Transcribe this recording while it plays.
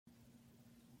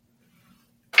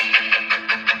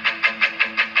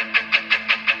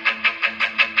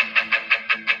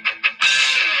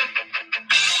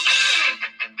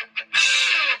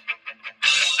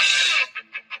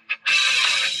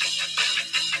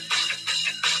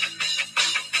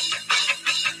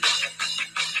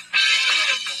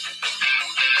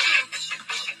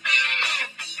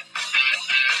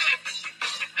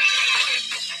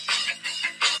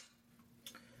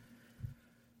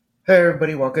Hi,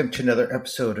 everybody. Welcome to another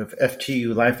episode of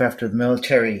FTU Life After the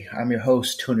Military. I'm your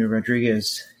host, Tony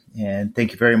Rodriguez, and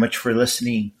thank you very much for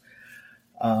listening.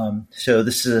 So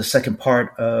this is the second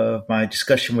part of my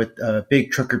discussion with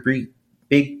Big Trucker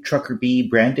B,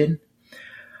 Brandon.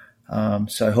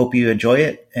 So I hope you enjoy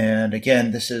it. And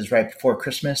again, this is right before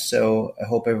Christmas, so I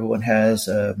hope everyone has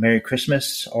a Merry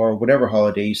Christmas or whatever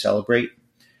holiday you celebrate.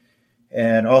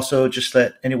 And also just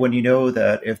let anyone you know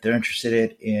that if they're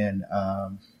interested in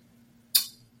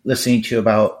listening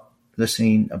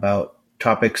about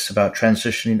topics about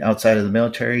transitioning outside of the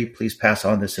military, please pass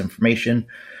on this information.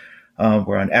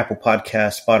 We're on Apple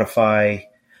Podcasts, Spotify.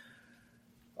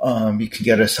 You can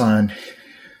get us on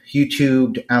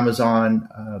YouTube, Amazon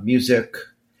Music,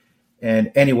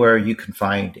 and anywhere you can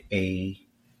find a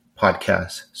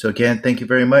podcast. So again, thank you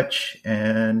very much,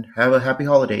 and have a happy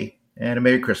holiday and a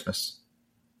Merry Christmas.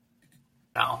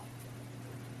 Now,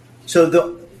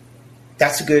 so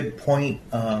that's a good point,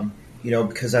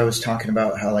 because I was talking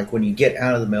about how, like, when you get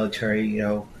out of the military,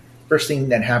 first thing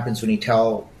that happens when you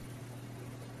tell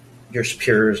your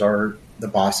superiors or the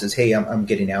bosses, hey, I'm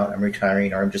getting out, I'm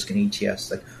retiring, or I'm just going to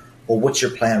ETS. Like, well, what's your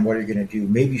plan? What are you going to do?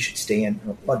 Maybe you should stay in.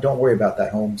 Well, don't worry about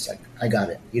that, Holmes. Like, I got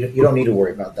it. You don't need to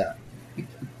worry about that.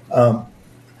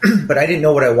 But I didn't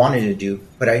know what I wanted to do,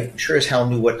 but I sure as hell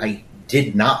knew what I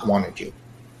did not want to do.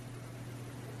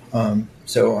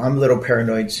 So I'm a little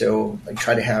paranoid, so I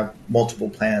try to have multiple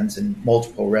plans and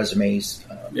multiple resumes.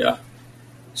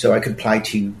 So I could apply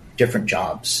to different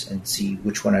jobs and see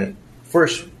which one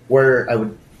where I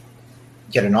would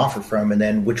get an offer from, and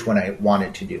then which one I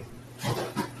wanted to do.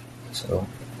 So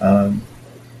I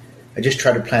just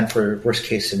try to plan for worst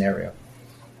case scenario.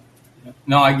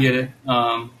 No, I get it.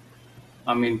 I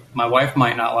mean, my wife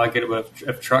might not like it, but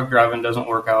if truck driving doesn't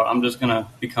work out, I'm just going to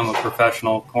become a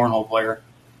professional cornhole player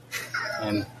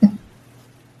and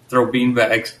throw bean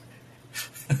bags.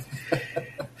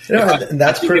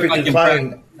 That's perfectly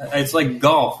fine. It's like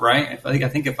golf, right? I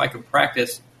think if I could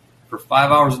practice for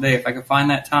 5 hours a day, if I could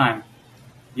find that time,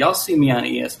 y'all see me on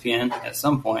ESPN at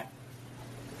some point.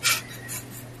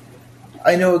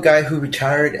 I know a guy who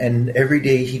retired, and every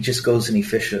day he just goes and he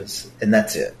fishes, and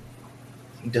that's it.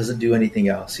 He doesn't do anything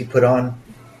else. He put on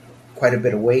quite a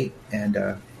bit of weight,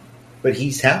 but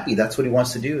he's happy. That's what he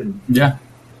wants to do, and yeah,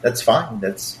 that's fine.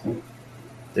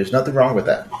 There's nothing wrong with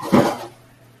that.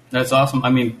 That's awesome.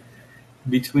 I mean,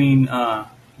 between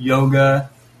yoga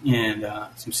and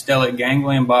some stellate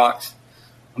ganglion box,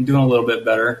 I'm doing a little bit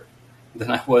better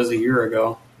than I was a year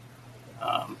ago.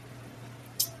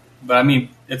 But I mean,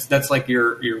 that's like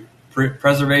your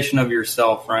preservation of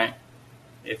yourself, right?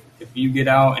 If you get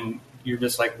out and you're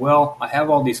just like, well, I have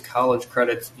all these college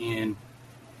credits in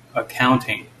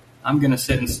accounting, I'm going to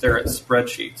sit and stare at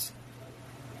spreadsheets.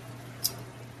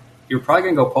 You're probably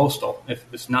going to go postal if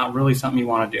it's not really something you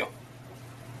want to do.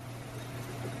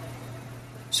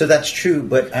 So that's true,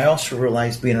 but I also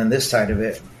realized being on this side of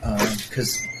it,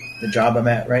 because the job I'm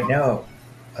at right now,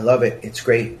 I love it. It's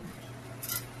great.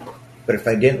 But if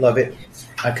I didn't love it,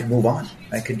 I could move on.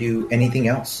 I could do anything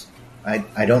else.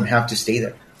 I don't have to stay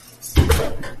there.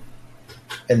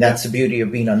 And that's the beauty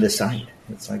of being on this side.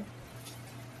 It's like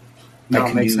I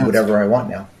can do whatever I want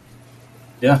now.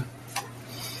 Yeah.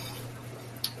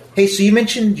 Hey, so you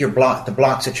mentioned the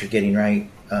blocks that you're getting, right?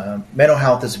 Mental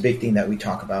health is a big thing that we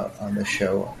talk about on this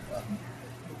show.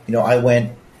 I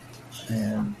went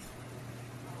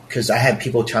because I had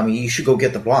people tell me, you should go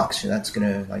get the blocks, and that's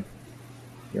going to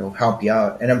help you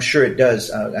out. And I'm sure it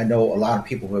does. I know a lot of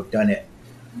people who have done it.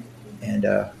 And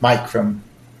Mike from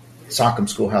Sockham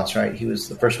Schoolhouse, right? He was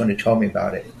the first one to tell me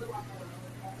about it.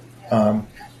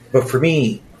 But for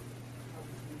me,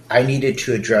 I needed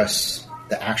to address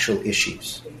the actual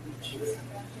issues.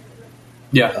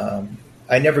 Yeah.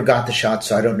 I never got the shot,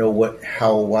 so I don't know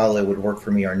how well it would work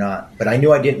for me or not. But I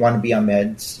knew I didn't want to be on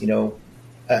meds.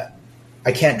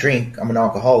 I can't drink. I'm an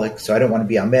alcoholic, so I don't want to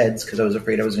be on meds because I was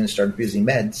afraid I was going to start abusing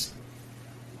meds.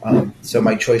 So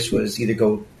my choice was either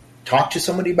go talk to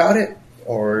somebody about it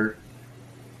or,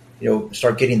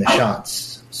 start getting the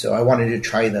shots. So I wanted to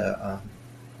try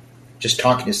just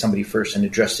talking to somebody first and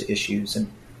address the issues. And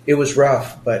it was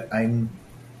rough, but I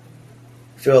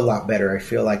feel a lot better. I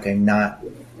feel like I'm not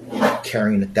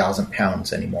carrying 1,000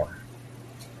 pounds anymore.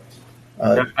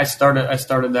 I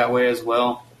started that way as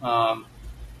well. I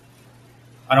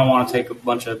don't want to take a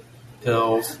bunch of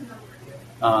pills.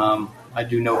 I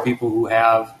do know people who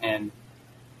have, and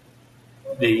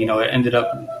they, it ended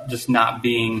up just not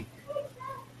being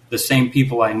the same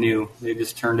people I knew. They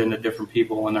just turned into different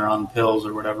people when they're on pills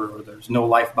or whatever, or there's no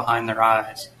life behind their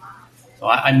eyes. So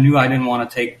I knew I didn't want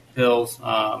to take pills.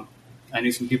 I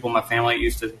knew some people in my family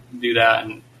used to do that,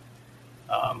 and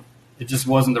it just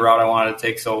wasn't the route I wanted to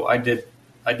take. So I did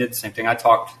the same thing. I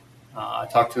talked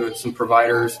to some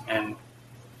providers and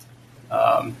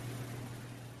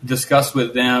discussed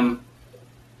with them,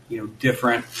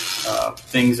 different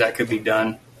things that could be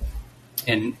done.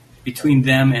 And between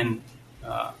them and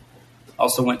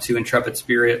also went to Intrepid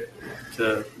Spirit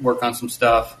to work on some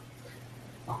stuff.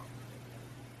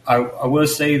 I will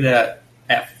say that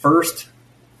at first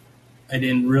I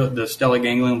didn't the stellate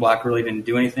ganglion block really didn't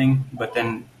do anything. But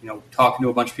then, talking to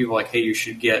a bunch of people like, hey, you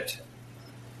should get.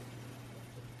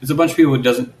 There's a bunch of people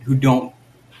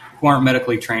who aren't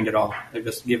medically trained at all. They're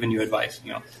just giving you advice.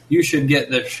 You should get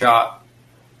the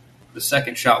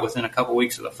second shot within a couple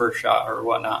weeks of the first shot or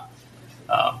whatnot.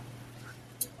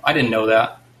 I didn't know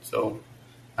that, so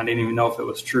I didn't even know if it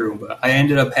was true. But I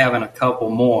ended up having a couple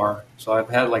more, so I've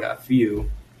had like a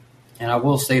few. And I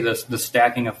will say this: the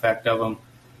stacking effect of them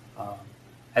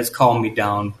has calmed me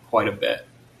down quite a bit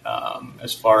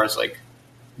as far as like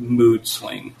mood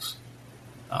swings.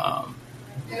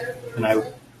 And I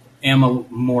am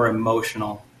more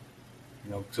emotional,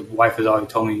 because the wife has always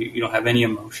told me you don't have any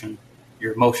emotion,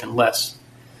 you're emotionless.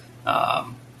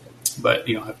 But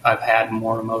I've had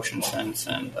more emotion since,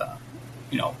 and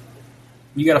you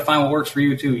got to find what works for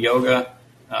you too. Yoga,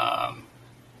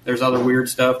 there's other weird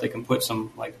stuff. They can put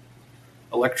some like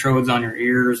electrodes on your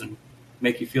ears and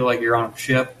make you feel like you're on a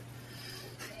ship,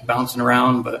 bouncing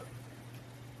around, but.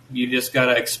 You just got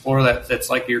to explore that. That's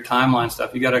like your timeline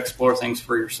stuff. You got to explore things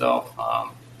for yourself.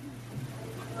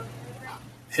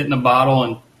 Hitting a bottle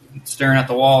and staring at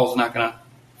the wall is not going to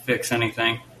fix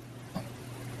anything.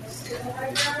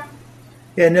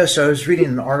 Yeah, no. So I was reading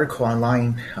an article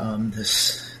online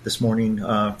this morning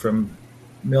from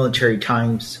Military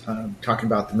Times talking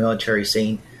about the military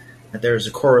saying that there's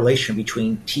a correlation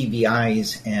between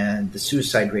TBIs and the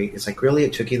suicide rate. It's like, really?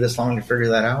 It took you this long to figure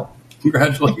that out?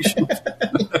 Congratulations.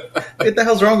 What the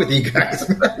hell's wrong with you guys?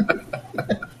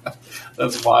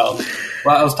 That's wild.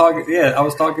 Well, I was talking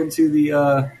to the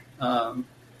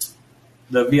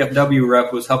VFW rep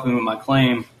who was helping me with my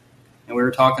claim, and we were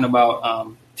talking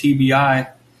about TBI,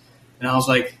 and I was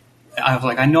like,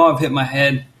 I know I've hit my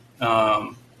head. I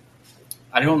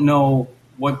don't know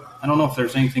if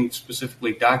there's anything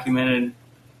specifically documented.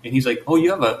 And he's like, oh, you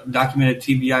have a documented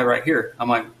TBI right here. I'm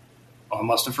like, oh, I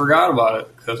must have forgot about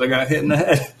it because I got hit in the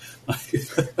head.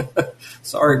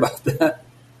 Sorry about that.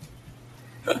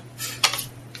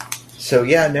 So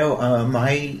yeah, no,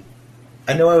 I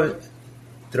know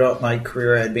throughout my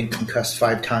career I had been concussed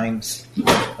 5 times,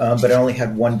 but I only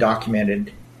had one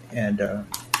documented. And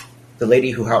the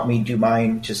lady who helped me do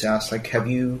mine just asked, like, have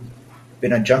you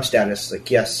been on jump status? Like,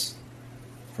 yes.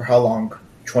 For how long?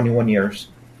 21 years.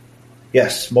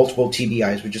 Yes, multiple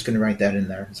TBIs. We're just going to write that in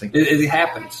there. It's like it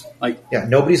happens. Like, yeah,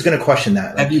 nobody's going to question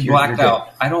that. Have you blacked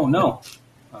out? I don't know.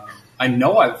 I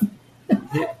know I've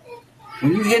hit.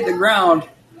 When you hit the ground,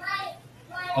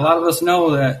 a lot of us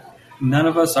know that none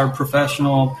of us are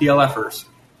professional PLFers.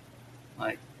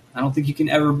 Like, I don't think you can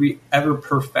ever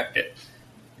perfect it,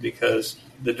 because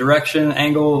the direction,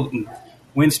 angle, and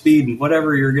wind speed, and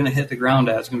whatever you're going to hit the ground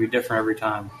at is going to be different every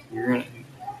time.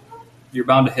 You're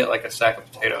bound to hit like a sack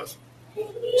of potatoes.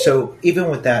 So even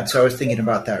with that, so I was thinking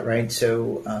about that, right?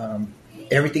 So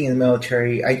everything in the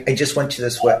military, I just went to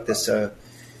this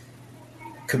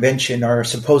convention or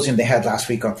symposium they had last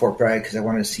week on Fort Bragg because I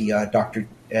wanted to see Dr.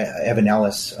 Evan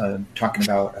Ellis talking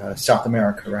about South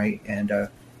America, right? And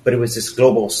but it was this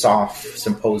global SOF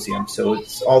symposium. So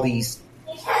it's all these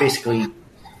basically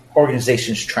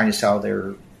organizations trying to sell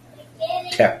their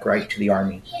tech, right, to the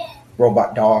Army.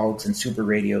 Robot dogs and super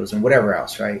radios and whatever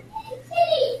else, right?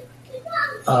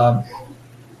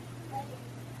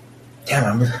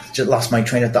 Damn, I just lost my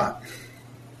train of thought.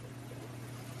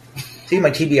 See my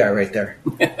TBI right there.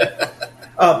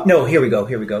 No, here we go.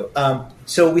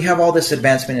 So we have all this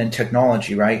advancement in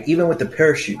technology, right? Even with the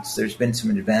parachutes, there's been some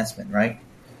advancement, right?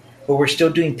 But we're still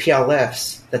doing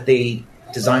PLFs that they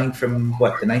designed from, the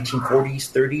 1940s,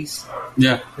 30s?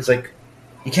 Yeah. It's like,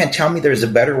 you can't tell me there's a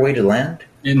better way to land?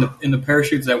 In the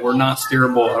parachutes that were not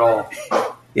steerable at all.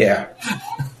 Yeah.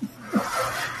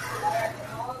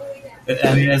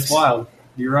 I mean, it's wild.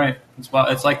 You're right. It's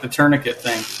wild. It's like the tourniquet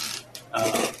thing.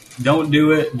 Don't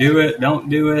do it. Do it. Don't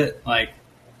do it. Like,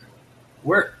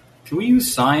 where can we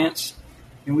use science?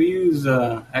 Can we use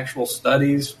actual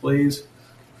studies, please?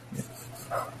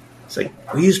 It's like,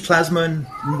 we used plasma in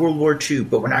World War II,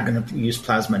 but we're not going to use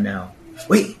plasma now.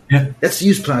 Wait, let's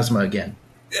use plasma again.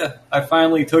 Yeah, I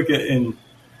finally took it in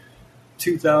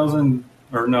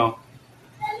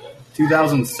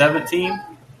 2017.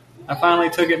 I finally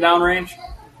took it downrange.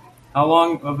 How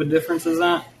long of a difference is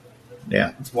that?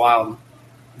 Yeah. It's wild.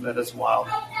 That is wild.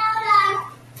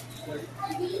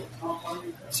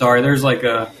 Sorry, there's like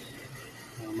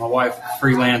my wife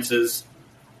freelances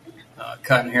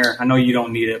cutting hair. I know you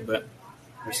don't need it, but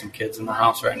there's some kids in the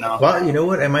house right now. Well, you know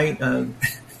what? I might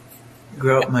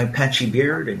grow out my patchy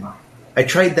beard, and I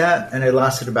tried that, and it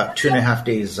lasted about 2.5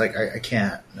 days. Like I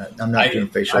can't. I'm not doing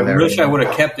facial hair. I wish I anymore. would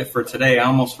have kept it for today. I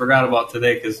almost forgot about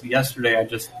today because yesterday I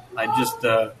just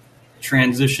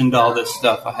transitioned all this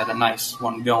stuff. I had a nice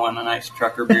one going, a nice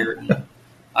trucker beard. And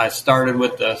I started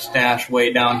with the stash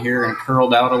way down here and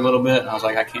curled out a little bit, and I was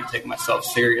like, I can't take myself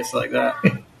serious like that.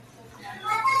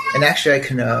 And actually, I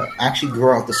can actually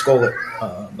grow out the skullet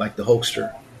like the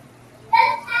Hulkster.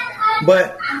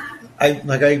 But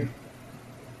I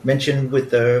mentioned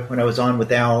when I was on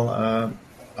with Al, I'm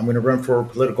going to run for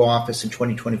political office in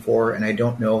 2024, and I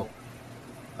don't know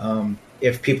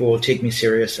if people will take me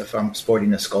serious if I'm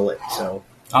sporting a skullet. So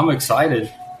I'm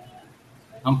excited.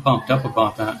 I'm pumped up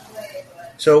about that.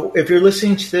 So if you're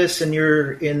listening to this and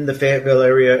you're in the Fayetteville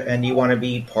area and you want to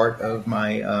be part of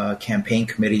my campaign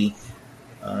committee,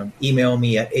 email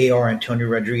me at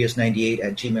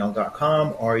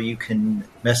arantoniorodriguez98@gmail.com, or you can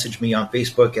message me on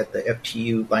Facebook at the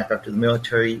FTU Life After the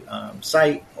Military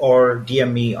site, or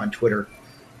DM me on Twitter.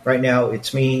 Right now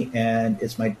it's me and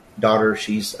it's my daughter.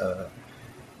 She's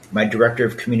my director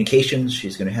of communications.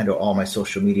 She's going to handle all my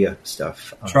social media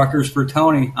stuff. Truckers for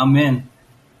Tony. I'm in.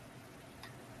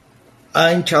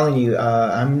 I'm telling you,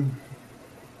 I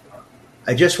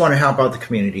just want to help out the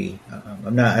community.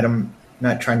 I'm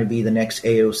not trying to be the next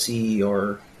AOC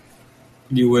or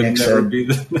you would never be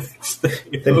the next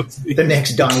AOC. the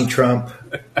next Donnie Trump.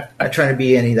 Not trying to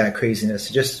be any of that craziness.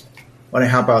 Just want to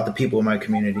help out the people in my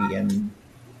community and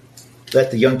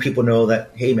let the young people know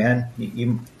that, hey, man,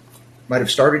 you might have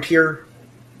started here,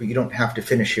 but you don't have to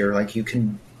finish here. Like, you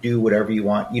can do whatever you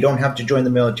want. You don't have to join the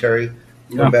military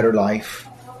for a better life.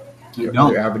 There are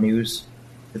other avenues.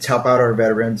 Let's help out our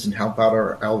veterans and help out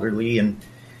our elderly. And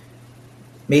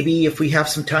maybe if we have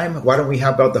some time, why don't we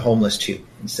help out the homeless too,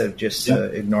 instead of just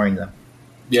ignoring them?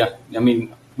 Yeah. I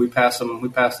mean, we pass them. We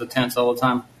pass the tents all the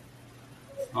time.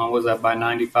 Was that by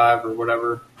 95 or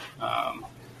whatever?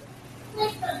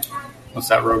 What's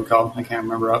that road called? I can't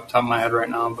remember off the top of my head right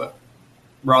now, but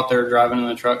we're out there driving in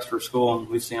the trucks for school, and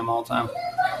we see them all the time.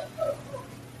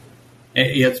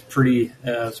 It's pretty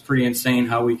insane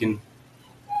how we can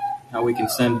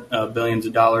send billions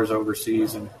of dollars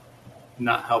overseas and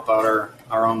not help out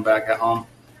our own back at home.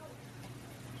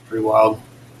 It's pretty wild.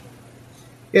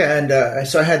 Yeah, and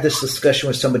so I had this discussion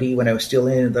with somebody when I was still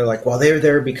in. They're like, "Well, they're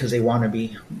there because they want to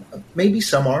be." Maybe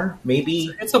some are.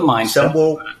 Maybe it's a mindset.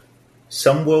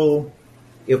 Some will.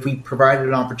 If we provide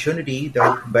an opportunity,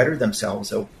 they'll better themselves.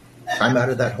 They'll climb out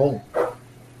of that hole.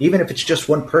 Even if it's just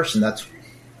one person,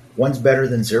 one's better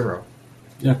than zero.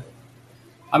 Yeah.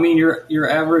 I mean, your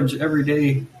average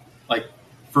everyday, like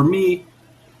for me,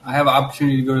 I have an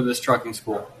opportunity to go to this trucking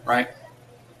school, right?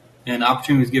 And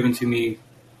opportunity is given to me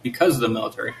because of the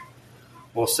military.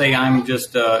 Well, say I'm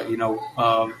just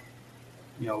lower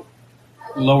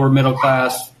middle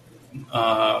class,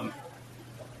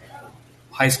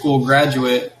 high school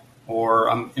graduate, or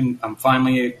I'm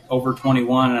finally over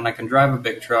 21 and I can drive a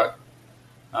big truck.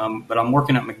 But I'm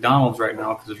working at McDonald's right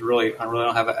now because I really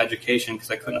don't have an education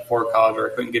because I couldn't afford college,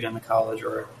 or I couldn't get into college,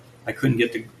 or I couldn't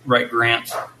get the right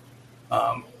grants.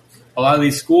 A lot of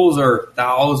these schools are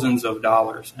thousands of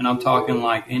dollars, and I'm talking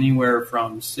like anywhere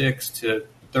from $6,000 to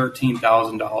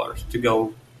 $13,000 to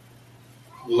go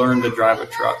learn to drive a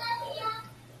truck.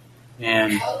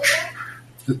 And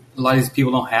a lot of these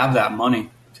people don't have that money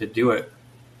to do it,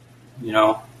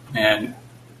 And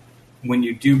when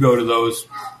you do go to those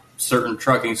certain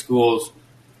trucking schools,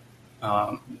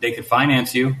 they could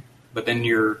finance you, but then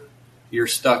you're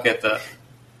stuck at the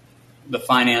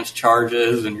finance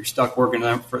charges, and you're stuck working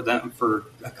for them for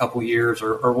a couple years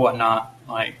or whatnot.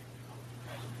 Like,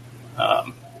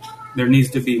 there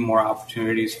needs to be more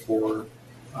opportunities for,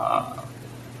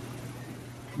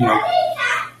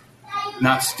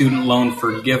 not student loan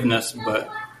forgiveness, but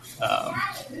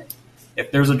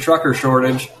if there's a trucker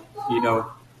shortage,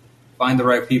 find the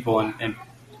right people and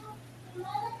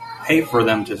pay for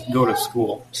them to go to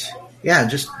school. Yeah,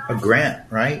 just a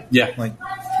grant, right? Yeah. Like,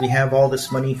 we have all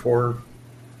this money for,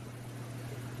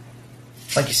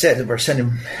 like you said, we're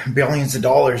sending billions of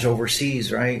dollars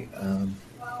overseas, right?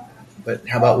 But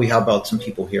how about we help out some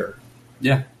people here?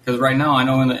 Yeah, because right now I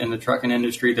know in the trucking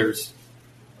industry there's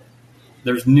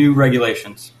new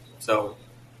regulations. So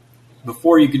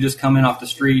before you could just come in off the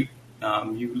street,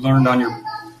 you learned on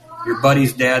your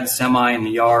buddy's dad's semi in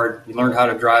the yard. You learned how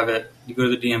to drive it. You go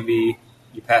to the DMV.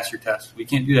 You pass your test. We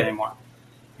can't do that anymore.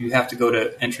 you have to go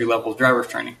to entry-level driver's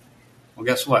training. Well,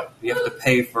 guess what? You have to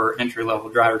pay for entry-level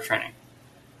driver's training.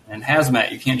 And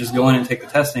hazmat, you can't just go in and take the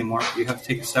test anymore. You have to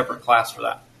take a separate class for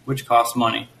that, which costs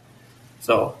money.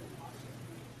 So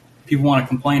people want to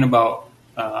complain about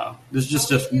this is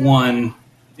just one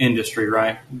industry,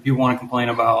 right? People want to complain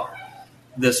about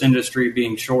this industry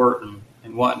being short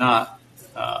and whatnot.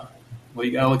 Well,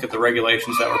 you got to look at the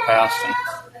regulations that were passed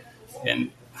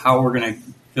and how we're going to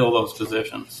fill those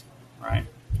positions, right?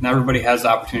 Not everybody has the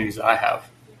opportunities that I have.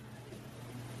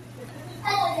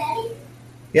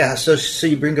 Yeah, so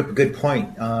you bring up a good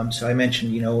point. So I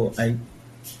mentioned, I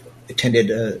attended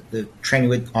the training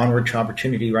with Onward to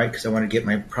Opportunity, right? Because I wanted to get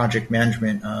my project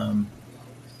management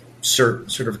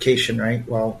certification, right?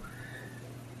 Well,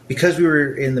 because we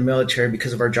were in the military,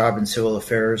 because of our job in civil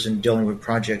affairs and dealing with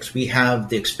projects, we have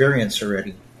the experience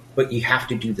already. But you have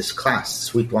to do this class,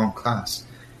 this week-long class.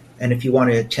 And if you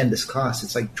want to attend this class,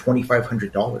 it's like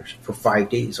 $2,500 for 5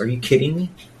 days. Are you kidding me?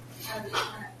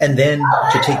 And then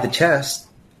to take the test,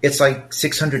 it's like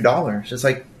 $600. It's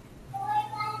like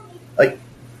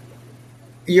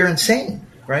you're insane,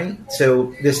 right?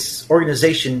 So this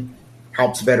organization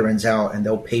helps veterans out, and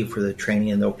they'll pay for the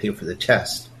training and they'll pay for the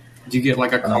test. Do you get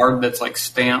like a card that's like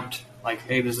stamped, like,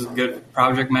 hey, this is a good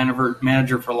project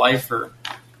manager for life, or?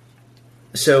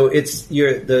 So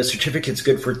the certificate's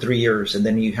good for 3 years, and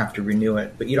then you have to renew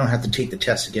it. But you don't have to take the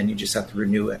test again; you just have to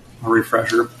renew it. A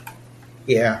refresher.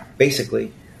 Yeah,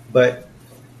 basically. But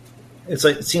it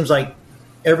seems like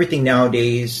everything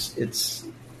nowadays, it's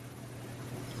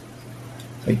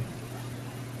like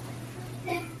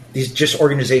these just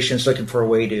organizations looking for a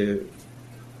way to,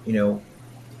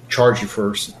 charge you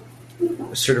for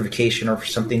a certification or for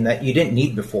something that you didn't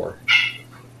need before,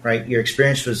 right? Your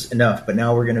experience was enough, but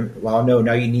now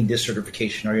now you need this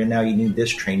certification, or now you need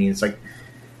this training. It's like,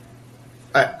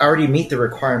 I already meet the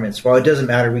requirements. Well, it doesn't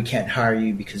matter. We can't hire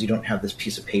you because you don't have this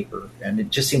piece of paper. And it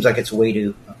just seems like it's a way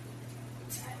to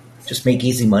just make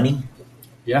easy money.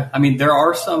 Yeah. I mean, there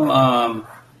are some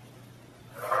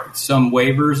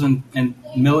waivers and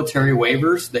military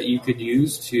waivers that you could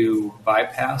use to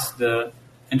bypass the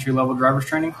entry-level driver's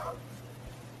training.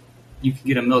 You can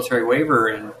get a military waiver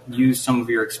and use some of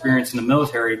your experience in the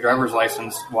military, driver's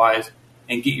license-wise,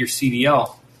 and get your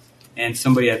CDL. And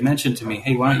somebody had mentioned to me,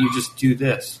 hey, why don't you just do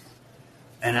this?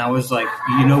 And I was like,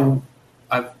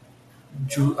 I've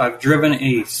driven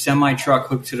a semi-truck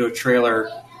hooked to a trailer,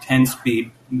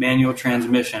 10-speed, manual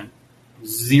transmission,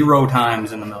 0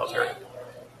 times in the military.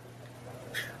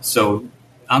 So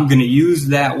I'm going to use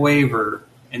that waiver,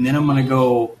 and then I'm going to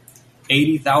go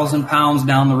 80,000 pounds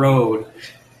down the road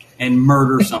and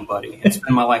murder somebody and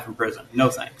spend my life in prison. No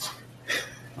thanks.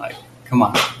 Like, come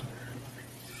on.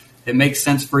 It makes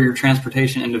sense for your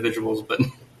transportation individuals, but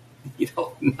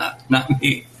not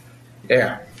me.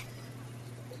 Yeah.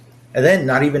 And then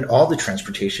not even all the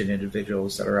transportation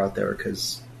individuals that are out there,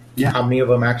 because how many of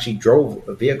them actually drove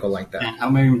a vehicle like that? And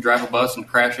how many of them drive a bus and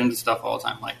crash into stuff all the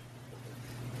time? Like,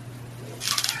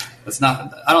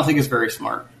 I don't think it's very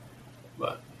smart,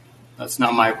 but it's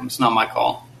not my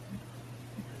call.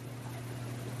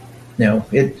 No,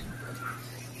 and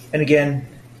again,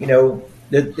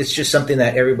 it's just something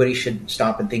that everybody should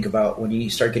stop and think about when you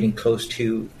start getting close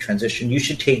to transition. You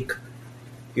should take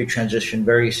your transition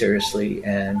very seriously.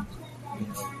 And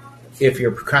if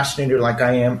you're a procrastinator like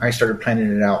I am, I started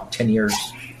planning it out 10 years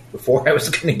before I was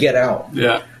going to get out.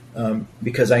 Yeah.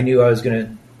 Because I knew I was going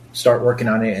to start working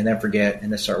on it and then forget,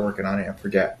 and then start working on it and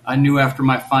forget. I knew after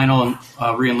my final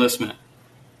re-enlistment,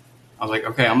 I was like,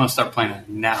 okay, I'm going to start planning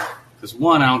now. Because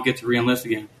 1, I don't get to re-enlist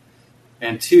again.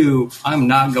 And 2, I'm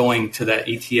not going to that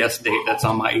ETS date that's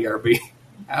on my ERB.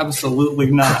 Absolutely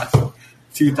not.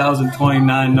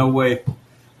 2029, no way.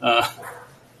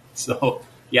 So,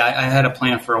 yeah, I had a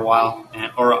plan for a while,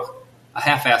 or a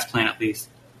half-assed plan at least.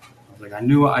 I was like, I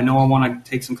know I want to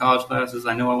take some college classes.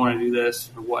 I know I want to do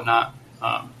this or whatnot.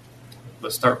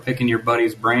 But start picking your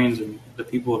buddies' brains and the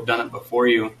people who have done it before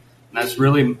you. And that's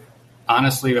really,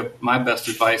 honestly, my best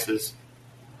advice is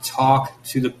talk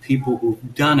to the people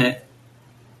who've done it.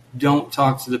 Don't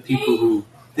talk to the people who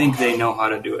think they know how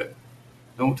to do it.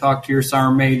 Don't talk to your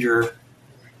sergeant major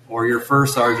or your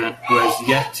first sergeant who has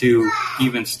yet to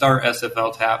even start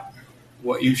SFL TAP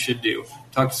what you should do.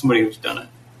 Talk to somebody who's done it.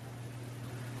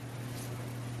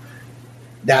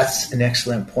 That's an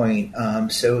excellent point.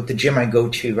 So the gym I go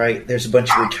to, right, there's a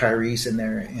bunch of retirees in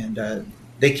there, and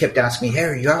they kept asking me, hey,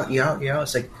 are you out?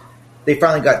 It's like, they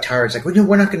finally got tired. It's like, well, no,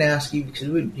 we're not going to ask you because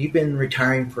you've been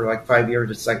retiring for like 5 years.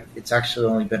 It's like, it's actually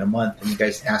only been a month, and you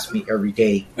guys ask me every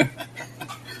day.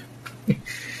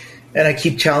 And I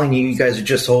keep telling you, you guys are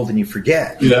just old and you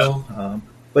forget. You know?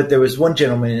 But there was one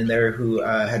gentleman in there who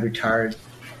had retired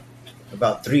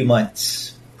about 3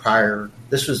 months prior.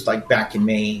 This was like back in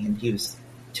May, and he was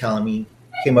telling me,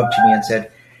 came up to me and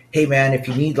said, "Hey man, if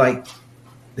you need like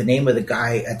the name of the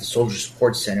guy at the Soldier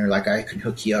Support Center, like I can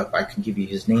hook you up. I can give you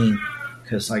his name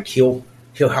because like he'll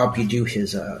help you do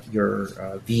his your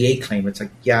VA claim." It's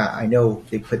like, yeah, I know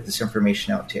they put this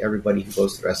information out to everybody who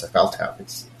goes through SFLTAP.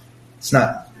 It's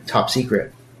not top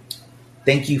secret.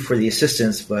 Thank you for the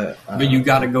assistance, but you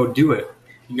got to go do it.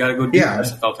 You got to go do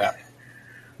SFLTAP.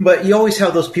 But you always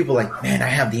have those people like, man, I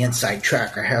have the inside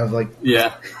track. I have like,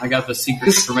 yeah, I got the secret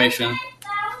information.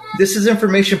 This is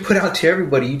information put out to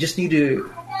everybody. You just need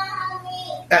to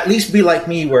at least be like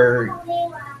me, where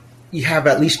you have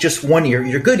at least just one ear.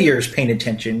 Your good ear is paying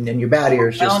attention, and your bad ear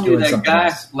is just doing something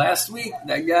else. Last week,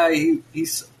 that guy,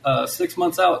 he's 6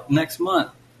 months out next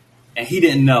month, and he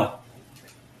didn't know.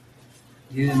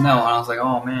 He didn't know, and I was like,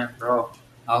 "Oh man, bro,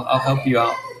 I'll help you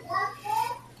out."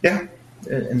 Yeah,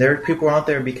 and there are people out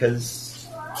there because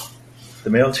the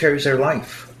military is their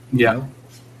life. Yeah. You know?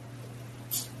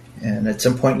 And at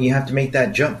some point, you have to make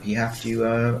that jump. You have to.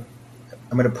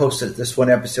 I'm going to post this one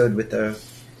episode with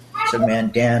some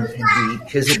man, Dan, and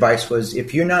his advice was: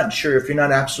 if you're not sure, if you're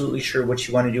not absolutely sure what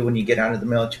you want to do when you get out of the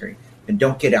military, then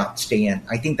don't get out. Stay in.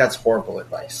 I think that's horrible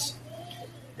advice.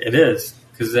 It is,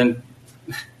 because then,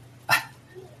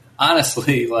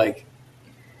 honestly, like,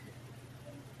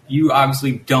 you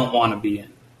obviously don't want to be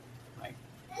in. Like,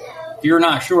 if you're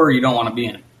not sure, you don't want to be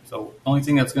in. So the only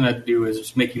thing that's going to do is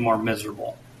just make you more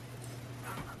miserable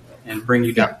and bring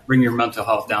you down, bring your mental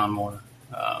health down more.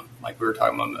 Like we were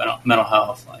talking about mental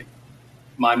health. Like,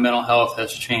 my mental health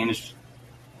has changed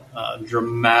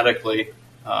dramatically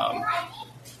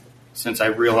since I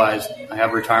realized I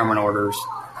have retirement orders,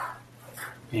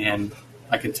 and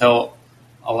I can tell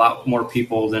a lot more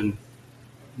people than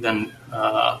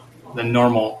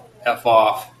normal F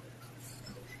off.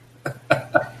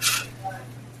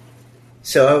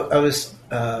 So I was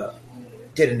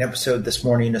did an episode this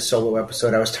morning, a solo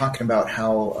episode. I was talking about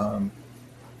how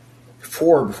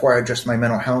before I addressed my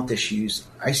mental health issues,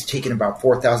 I was taking about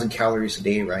 4,000 calories a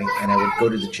day, right? And I would go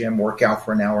to the gym, work out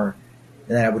for an hour,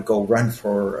 and then I would go run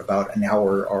for about an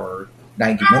hour or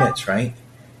 90 minutes, right?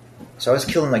 So I was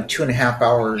killing like 2.5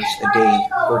 hours a day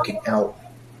working out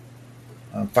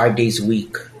 5 days a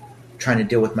week, trying to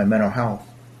deal with my mental health.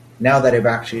 Now that I've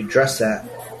actually addressed that,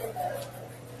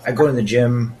 I go to the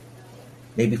gym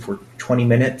maybe for 20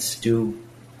 minutes, do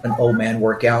an old man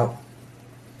workout.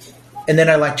 And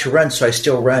then I like to run, so I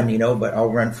still run, but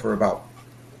I'll run for about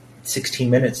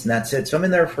 16 minutes and that's it. So I'm in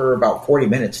there for about 40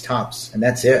 minutes tops, and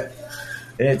that's it.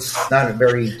 And it's not a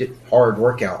very hard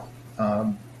workout.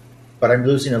 But I'm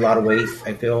losing a lot of weight.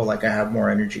 I feel like I have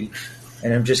more energy,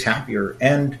 and I'm just happier.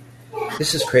 And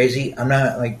this is crazy. I'm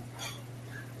not like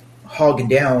hogging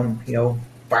down,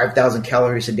 5,000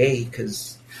 calories a day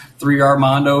because 3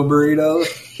 Armando burritos.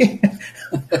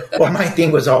 Well, my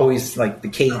thing was always like the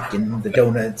cake and the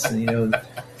donuts and,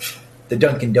 the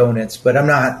Dunkin' Donuts. But I'm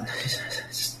not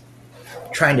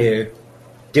trying to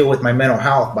deal with my mental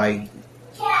health by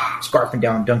scarfing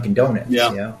down Dunkin' Donuts.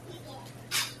 Yeah.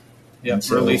 Yeah,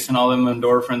 so, releasing all them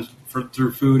endorphins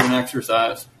through food and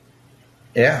exercise.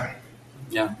 Yeah.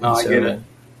 Yeah, no, I get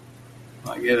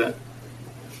it.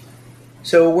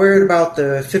 So we're at about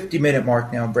the 50-minute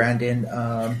mark now, Brandon.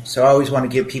 So I always want to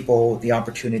give people the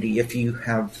opportunity, if you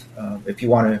want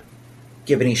to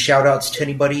give any shout-outs to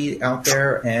anybody out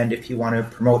there, and if you want to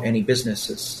promote any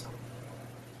businesses.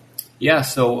 Yeah,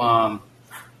 so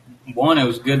one, it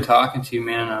was good talking to you,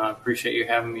 man. I appreciate you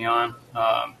having me on.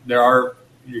 There are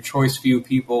your choice few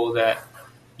people that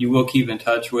you will keep in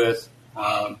touch with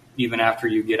even after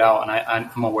you get out, and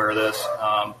I'm aware of this.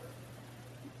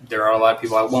 There are a lot of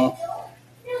people I won't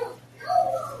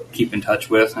keep in touch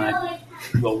with, and I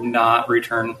will not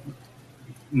return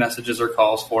messages or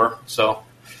calls for. So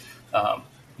I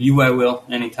will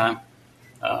anytime.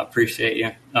 Appreciate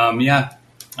you.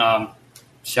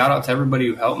 Shout out to everybody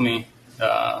who helped me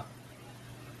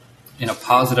in a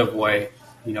positive way,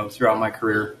 throughout my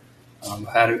career.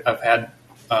 I've had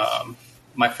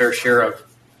my fair share of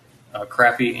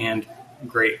crappy and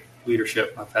great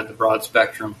leadership. I've had the broad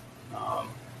spectrum.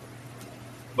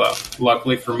 But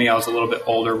luckily for me, I was a little bit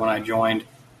older when I joined.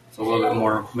 So a little bit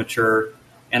more mature.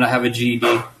 And I have a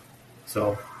GED.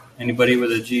 So anybody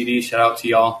with a GED, shout out to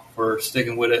y'all for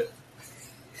sticking with it.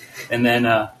 And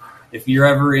then if you're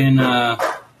ever in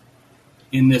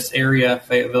this area,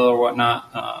 Fayetteville or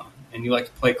whatnot, and you like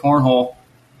to play cornhole,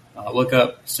 look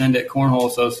up Send It Cornhole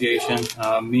Association.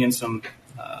 Me and some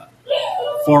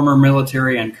former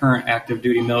military and current active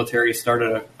duty military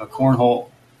started a cornhole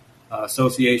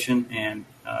association, and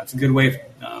it's a good way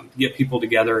to get people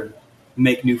together and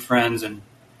make new friends and,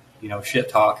 shit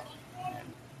talk. And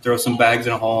throw some bags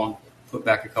in a hole and put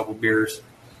back a couple beers,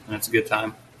 and it's a good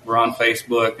time. We're on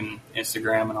Facebook and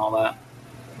Instagram and all that.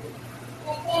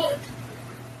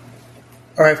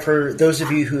 All right, for those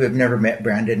of you who have never met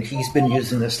Brandon, he's been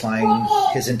using this line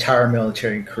his entire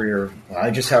military career.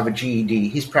 I just have a GED.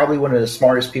 He's probably one of the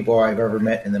smartest people I've ever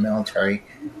met in the military.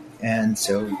 And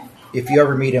so if you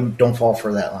ever meet him, don't fall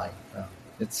for that line.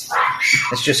 It's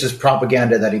just his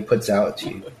propaganda that he puts out to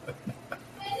you.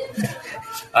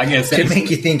 I guess to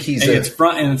make you think he's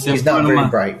not very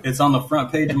bright. It's on the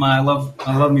front page of my I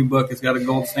Love Me book. It's got a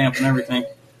gold stamp and everything.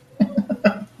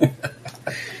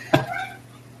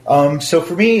 So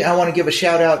for me, I want to give a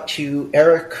shout out to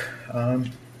Eric.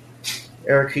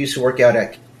 Eric, who used to work out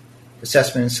at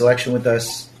Assessment and Selection with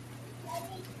us.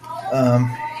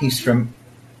 He's from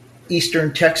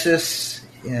Eastern Texas.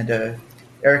 And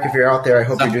Eric, if you're out there, I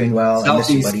hope you're doing well. I miss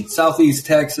you, buddy. Southeast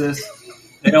Texas.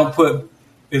 They don't put...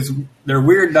 They're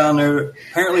weird down there.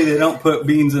 Apparently, they don't put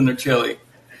beans in their chili.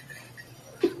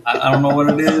 I don't know what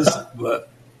it is, but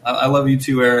I love you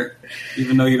too, Eric.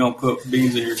 Even though you don't put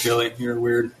beans in your chili, you're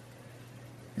weird.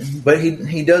 But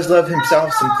he does love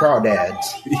himself some crawdads.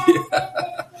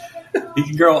 Yeah. He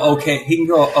can grow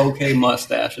okay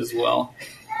mustache as well.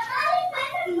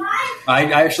 I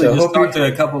actually just talked to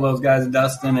a couple of those guys,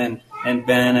 Dustin and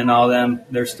Ben and all them.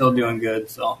 They're still doing good.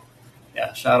 So,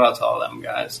 yeah, shout out to all them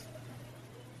guys.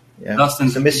 Yeah.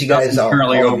 Dustin's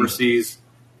currently overseas,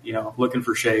 looking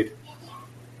for shade.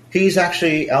 He's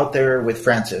actually out there with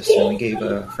Francis, and we gave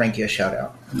Frankie a shout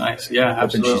out. Nice, yeah,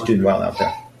 absolutely. Hoping she's doing well out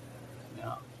there.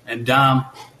 Yeah, and Dom,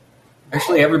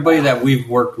 actually everybody that we've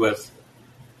worked with,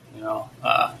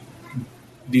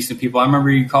 decent people. I remember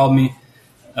you called me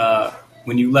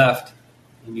when you left,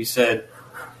 and you said,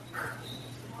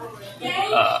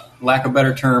 lack of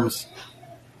better terms,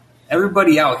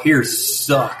 everybody out here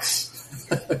sucks.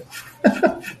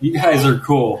 You guys are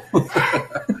cool.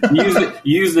 You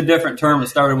used a different term that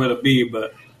started with a B,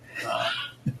 but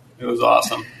it was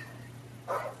awesome.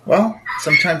 Well,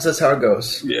 sometimes that's how it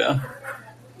goes. Yeah.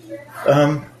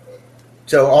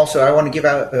 So also, I want to give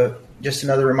out just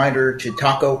another reminder to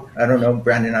Taco. I don't know,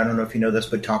 Brandon, I don't know if you know this,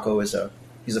 but Taco he's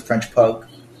a French pug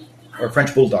or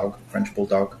French bulldog.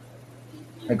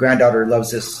 My granddaughter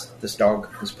loves this dog,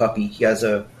 this puppy. He has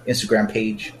a Instagram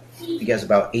page. He has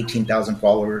about 18,000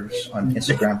 followers on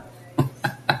Instagram.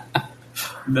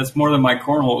 That's more than my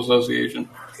cornhole association.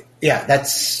 Yeah,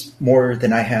 that's more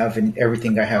than I have in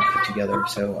everything I have put together.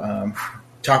 So,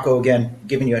 Taco, again,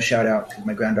 giving you a shout out because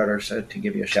my granddaughter said to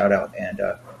give you a shout out. And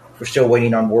we're still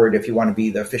waiting on word if you want to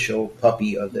be the official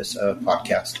puppy of this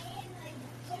podcast.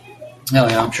 Hell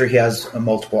yeah. I'm sure he has a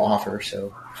multiple offer,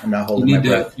 so I'm not holding my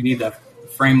breath. You need to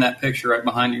frame that picture right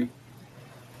behind you.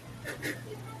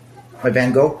 My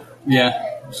Van Gogh?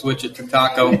 Yeah, switch it to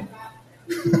Taco.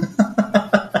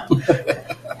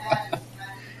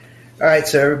 All right,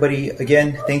 so everybody,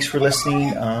 again, thanks for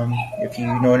listening. If you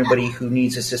know anybody who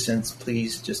needs assistance,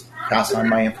 please just pass on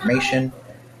my information.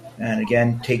 And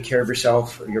again, take care of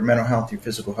yourself, your mental health, your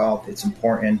physical health. It's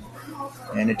important.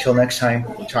 And until next time,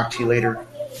 we'll talk to you later.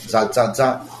 Zot, zot,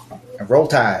 zot. And roll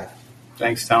Tide.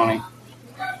 Thanks, Tony.